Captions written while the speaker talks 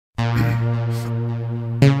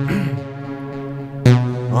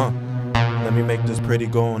Let me make this pretty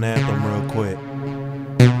Goon anthem real quick.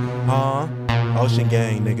 Ocean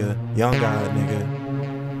Gang, nigga. Young guy, nigga.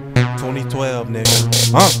 2012, nigga.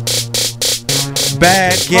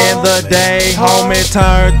 Back in the day, homie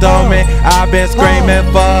turned on me. I've been screaming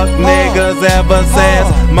fuck niggas ever since.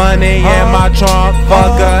 Money in my trunk,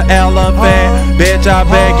 fuck a elephant. Bitch, I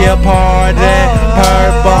beg your pardon.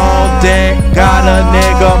 Purple dick, got a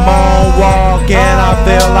nigga moonwalk, and I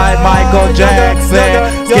feel like Michael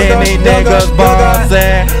Jackson. Skinny niggas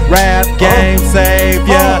bossing, rap game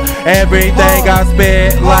savior. Everything I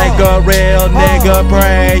spit like a real nigga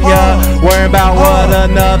prayer. Worry about what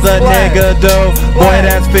another nigga do. Boy,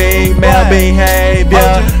 that's female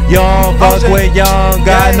behavior. You don't fuck with young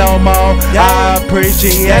guy no more. I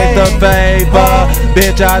appreciate the favor.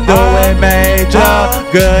 Bitch, I do it major.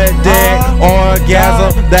 Good dick,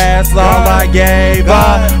 orgasm, that's all I gave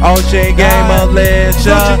her. Ocean Gang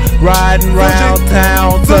militia, riding round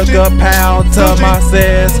town, took a pound to my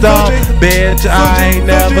system. Bitch, I ain't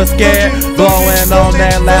never scared. Blowing on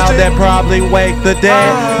that loud, that probably wake the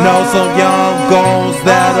dead. Know some young goons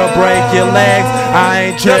that'll break your legs.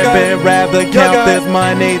 I ain't tripping, rather count this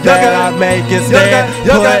money that I make instead.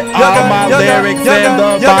 Put all my lyrics in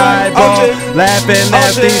the Bible. Laughing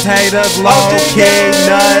at these haters, low-key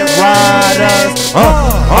nut riders.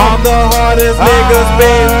 I'm the hardest nigga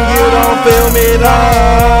spitting, you don't feel me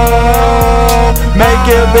though. Make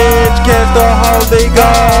your bitch catch the Holy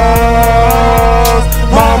Ghost.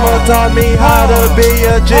 Mama taught me how to be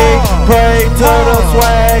a G. Pray to the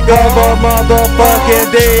swag of a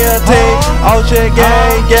motherfucking deity. Ocean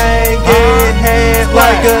Gang, gang, get head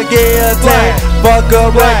like a guillotine. Fuck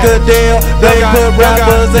a record deal, they put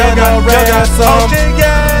rappers in a ransom.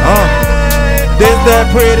 This that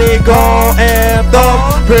pretty Goon anthem,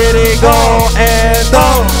 pretty Goon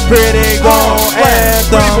anthem, pretty Goon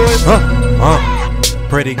anthem.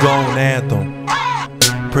 Pretty Goon anthem.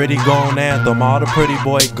 Pretty Goon anthem. All the pretty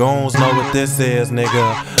boy goons know what this is,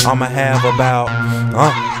 nigga. I'ma have about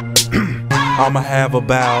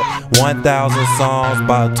 1,000 songs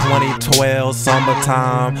by 2012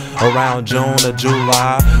 summertime, around June or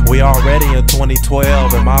July. We already in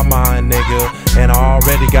 2012 in my mind, nigga, and I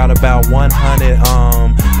already got about 100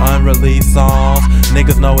 unreleased songs.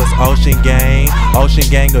 Niggas know it's Ocean Gang. Ocean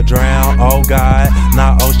Gang will drown, oh God.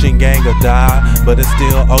 Not Ocean Gang will die, but it's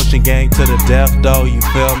still Ocean Gang to the death though, you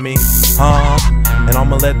feel me? And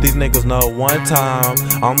I'ma let these niggas know one time,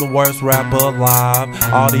 I'm the worst rapper alive.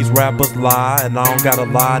 All these rappers lie, and I don't gotta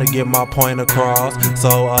lie to get my point across.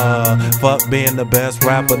 So fuck being the best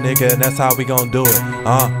rapper, nigga, and that's how we gon' do it.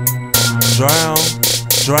 Drown,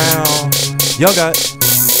 drown. Yo got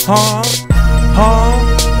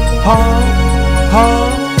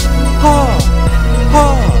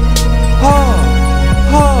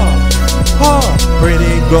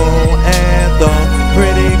Pretty Goon anthem,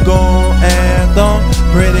 pretty Goon anthem,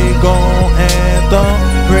 pretty Goon anthem,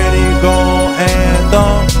 pretty Goon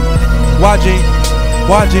anthem. Waji,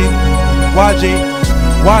 waji, waji,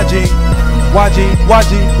 waji, waji,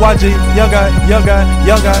 waji, waji. Yoga,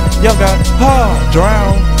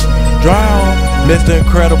 drown, drown.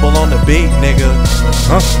 MrNcredible on the beat, nigga.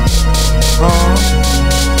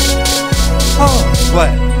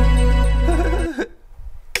 Flat.